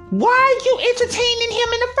Chloe. Why are you entertaining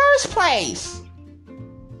him in the first place?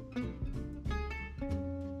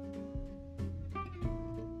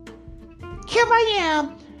 Here I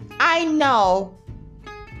am. I know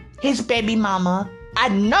his baby mama. I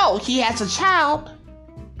know he has a child.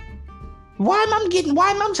 Why am I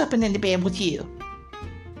jumping in the bed with you?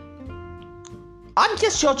 I'm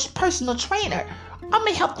just your personal trainer. I'm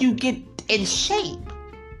gonna help you get in shape.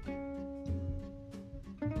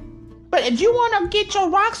 But if you wanna get your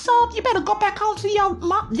rocks off, you better go back home to your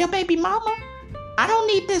baby mama. I don't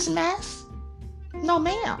need this mess. No,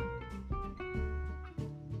 ma'am.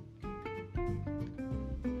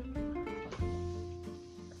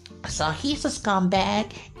 So he's a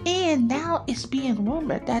scumbag, and now it's being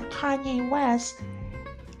rumored that Kanye West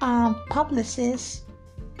publicist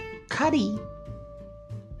Cudi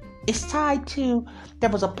is tied to. There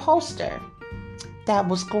was a poster that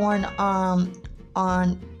was going on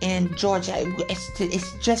in Georgia.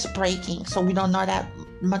 It's just breaking, so we don't know that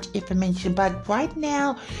much information. But right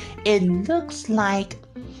now, it looks like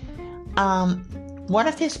one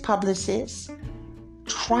of his publicists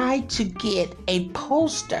tried to get a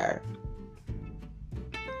poster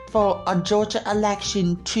for a Georgia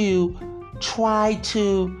election to try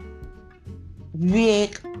to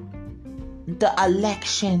rig the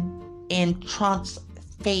election in Trump's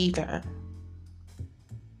favor.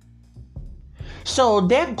 So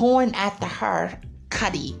they're going after her,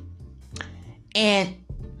 Cudi, and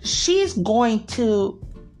she's going to,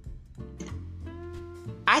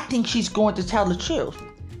 I think she's going to tell the truth.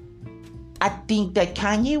 I think that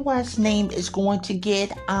Kanye West's name is going to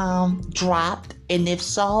get dropped, and if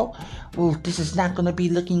so, well, this is not going to be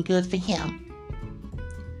looking good for him.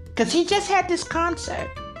 Because he just had this concert,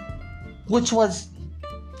 which was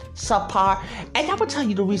subpar, and I will tell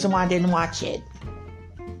you the reason why I didn't watch it.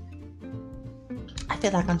 I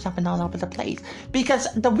feel like I'm jumping all over the place.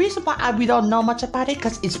 Because the reason why we don't know much about it,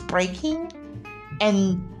 because it's breaking,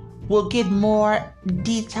 and we'll get more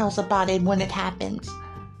details about it when it happens.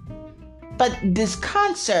 But this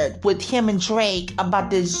concert with him and Drake about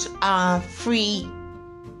this free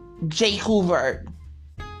J. Hoover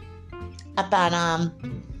about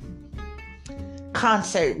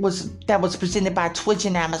concert that was presented by Twitch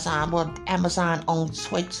and Amazon. Well, Amazon owns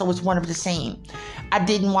Twitch, so it's one of the same. I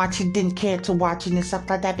didn't watch it, didn't care to watch it and stuff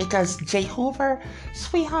like that because J. Hoover,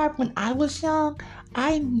 sweetheart, when I was young,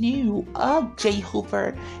 I knew of J.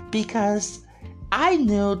 Hoover because I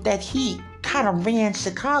knew that he kind of ran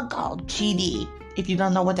Chicago, GD. If you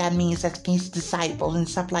don't know what that means, that's King's Disciple and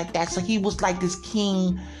stuff like that. So he was like this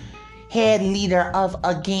king, head leader of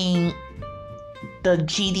a gang, the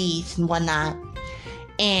GDs and whatnot.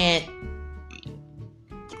 And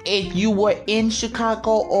if you were in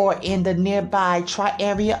Chicago or in the nearby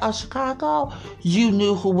area of Chicago, you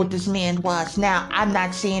knew what this man was. Now, I'm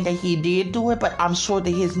not saying that he did do it, but I'm sure that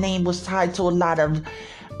his name was tied to a lot of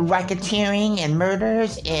racketeering and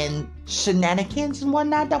murders and shenanigans and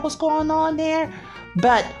whatnot that was going on there.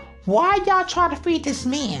 But why y'all trying to free this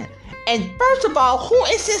man? And first of all, who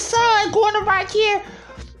is his son going right here?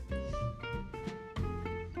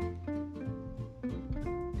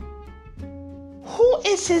 Who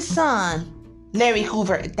is his son? Larry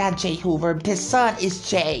Hoover, not J. Hoover. His son is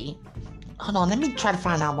Jay. Hold on, let me try to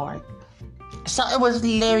find out more. So it was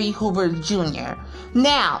Larry Hoover Jr.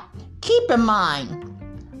 Now, keep in mind,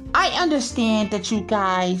 I understand that you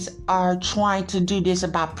guys are trying to do this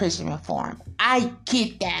about prison reform. I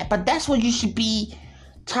get that, but that's what you should be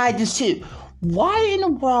tied to. Why in the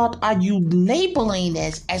world are you labeling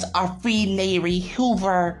this as a free Larry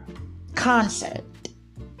Hoover concert?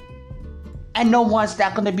 And no one's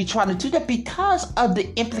not going to be trying to do that because of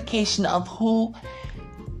the implication of who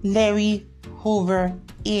Larry Hoover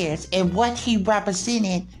is and what he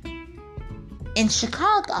represented in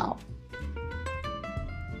Chicago.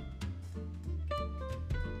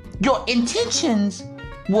 Your intentions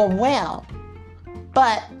were well,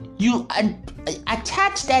 but you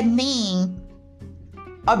attach that name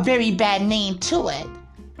a very bad name to it.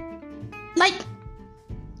 Like,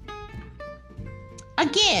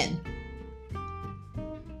 again,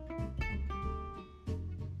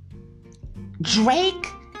 Drake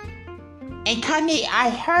and Kanye, I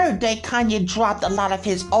heard that Kanye dropped a lot of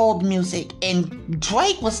his old music, and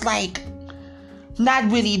Drake was like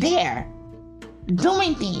not really there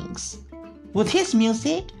doing things with his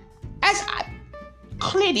music, as I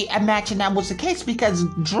clearly imagine that was the case, because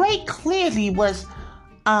Drake clearly was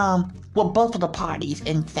well, both of the parties,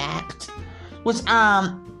 in fact, was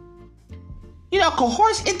coerced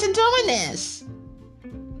into doing this.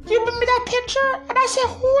 You remember that picture? And I said,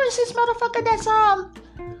 who is this motherfucker that's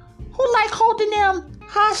who like holding them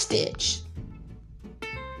hostage?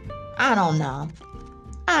 I don't know.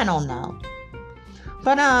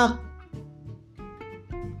 But I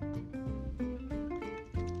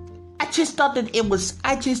just thought that it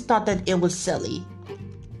was silly.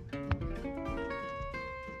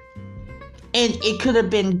 And it could have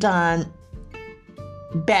been done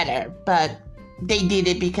better, but they did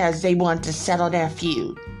it because they wanted to settle their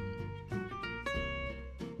feud.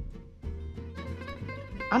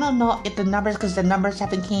 I don't know if the numbers, because the numbers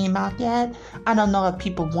haven't came out yet. I don't know if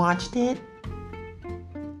people watched it.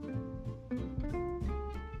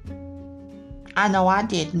 I know I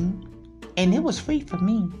didn't. And it was free for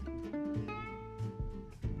me.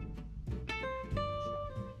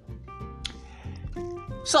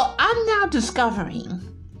 So I'm now discovering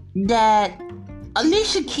that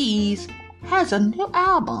Alicia Keys has a new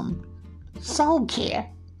album, Soul Care,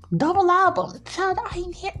 double album. Child, I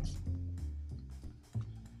ain't here.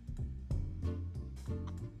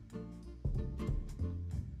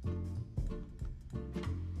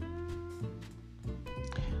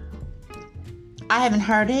 I haven't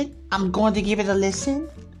heard it. I'm going to give it a listen.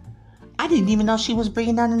 I didn't even know she was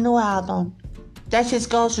bringing out a new album. That just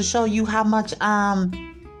goes to show you how much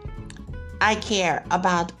I care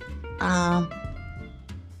about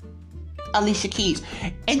Alicia Keys.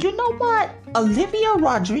 And you know what? Olivia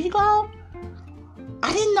Rodrigo,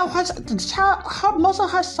 I didn't know her most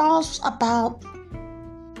of her songs about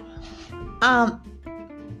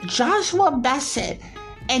Joshua Bassett,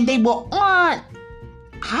 and they were on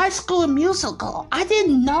High School Musical. I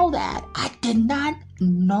didn't know that. I did not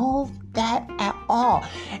know that at all.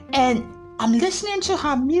 And I'm listening to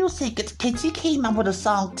her music because she came out with a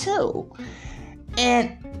song too.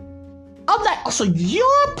 And I'm like, oh, so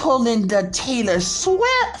you're pulling the Taylor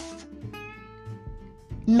Swift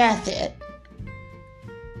method.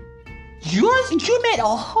 You made a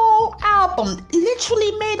whole album,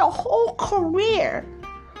 literally made a whole career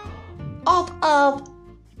off of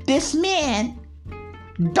this man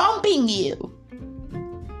dumping you.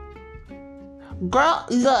 Girl,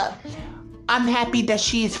 look, I'm happy that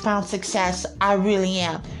she has found success. I really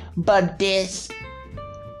am. But this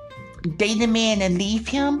date a man and leave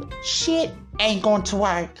him shit ain't going to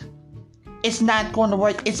work. It's not going to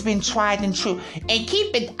work. It's been tried and true. And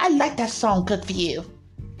keep it, I like that song, Good For You.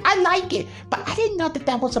 I like it. But I didn't know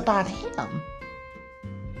that was about him.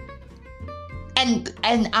 And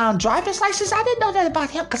Driver's License, I didn't know that about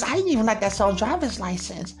him, because I didn't even like that song, Driver's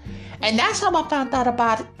License. And that's how I found out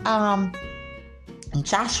about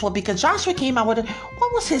Joshua, because Joshua came out with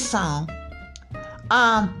what was his song?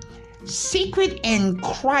 Secret in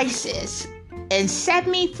Crisis and Set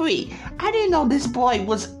Me Free. I didn't know this boy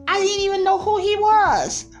was, I didn't even know who he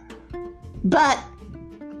was. But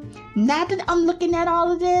now that I'm looking at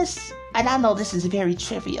all of this, and I know this is very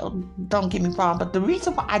trivial, don't get me wrong, but the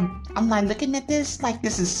reason why I'm like looking at this, like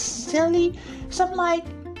this is silly, so I'm like,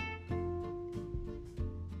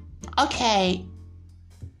 okay,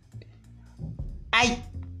 I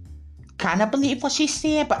kind of believe what she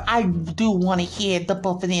said, but I do want to hear the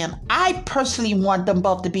both of them. I personally want them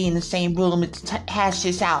both to be in the same room and to hash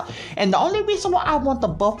this out. And the only reason why I want the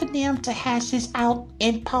both of them to hash this out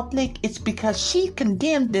in public is because she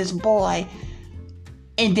condemned this boy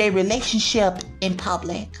in their relationship in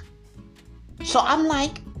public. So I'm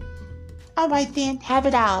like, all right then, have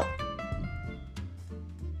it out.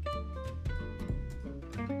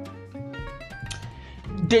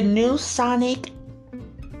 The new Sonic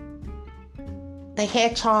the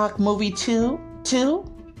Hedgehog movie 2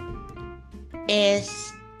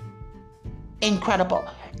 is incredible.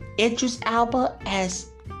 Idris Elba as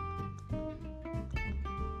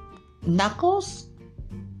Knuckles,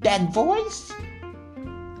 that voice,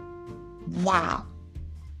 wow,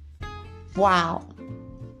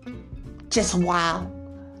 just wow.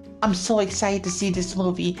 I'm so excited to see this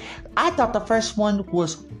movie. I thought the first one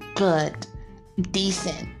was good,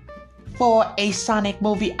 decent. For a Sonic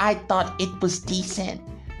movie, I thought it was decent.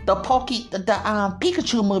 The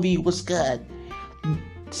Pikachu movie was good.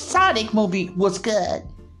 Sonic movie was good.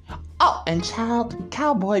 Oh, and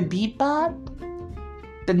Cowboy Bebop,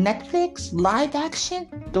 the Netflix live action.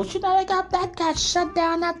 Don't you know that got shut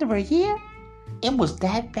down after a year? It was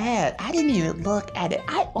that bad. I didn't even look at it.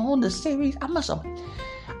 I own the series. I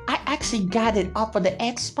actually got it off of the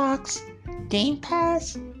Xbox Game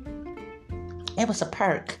Pass. It was a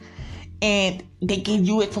perk. And they gave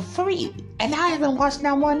you it for free. And I haven't watched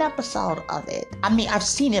not one episode of it. I mean, I've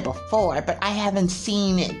seen it before, but I haven't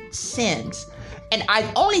seen it since. And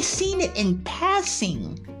I've only seen it in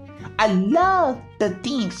passing. I love the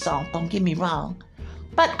theme song, don't get me wrong.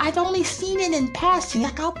 But I've only seen it in passing.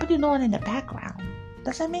 Like, I'll put it on in the background.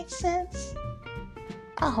 Does that make sense?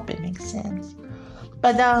 I hope it makes sense.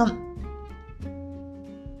 But,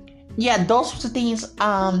 yeah, those were the things.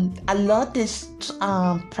 I love this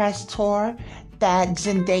press tour that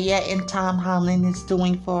Zendaya and Tom Holland is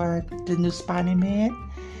doing for the new Spider-Man.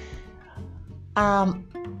 I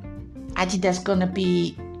think that's gonna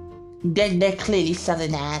be. They're clearly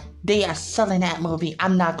selling that. They are selling that movie.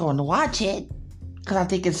 I'm not going to watch it because I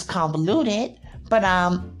think it's convoluted. But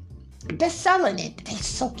they're selling it. They're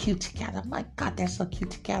so cute together. My God, they're so cute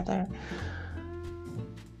together.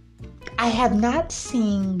 I have not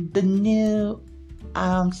seen the new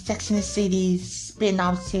Sex and the City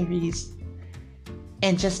spin-off series,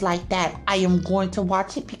 and just like that, I am going to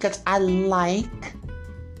watch it because I don't like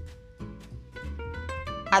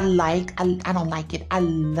it. I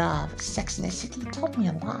love Sex and the City. It told me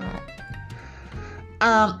a lot.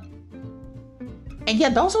 And yeah,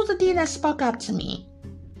 those were the things that spoke up to me.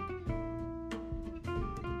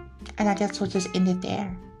 And I guess we'll just end it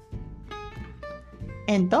there.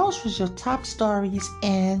 And those was your top stories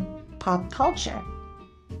in pop culture.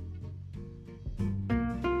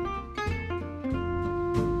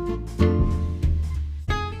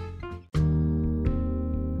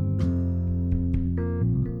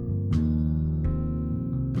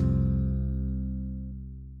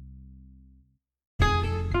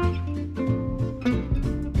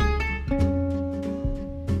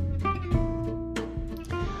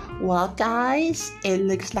 Well, guys, it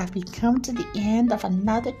looks like we come to the end of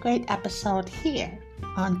another great episode here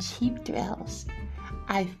on Cheap Thrills.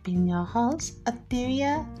 I've been your host,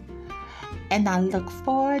 Etheria, and I look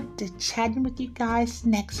forward to chatting with you guys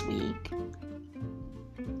next week.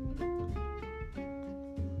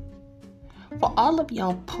 For all of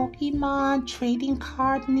your Pokemon trading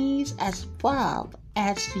card needs as well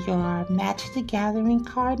as your Magic the Gathering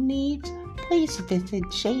card needs, please visit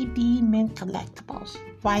JD Mint Collectibles.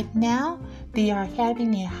 Right now, they are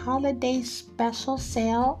having a holiday special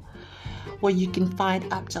sale where you can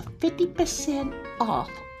find up to 50% off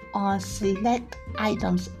on select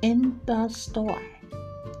items in the store.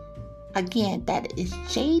 Again, that is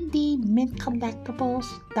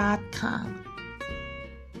jdmintcollectibles.com.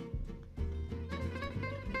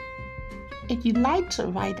 If you'd like to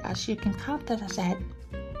write us, you can contact us at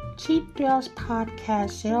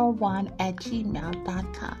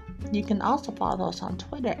cheapthrillspodcast01@gmail.com. You can also follow us on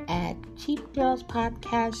Twitter at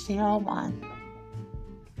cheapthrillspodcast01.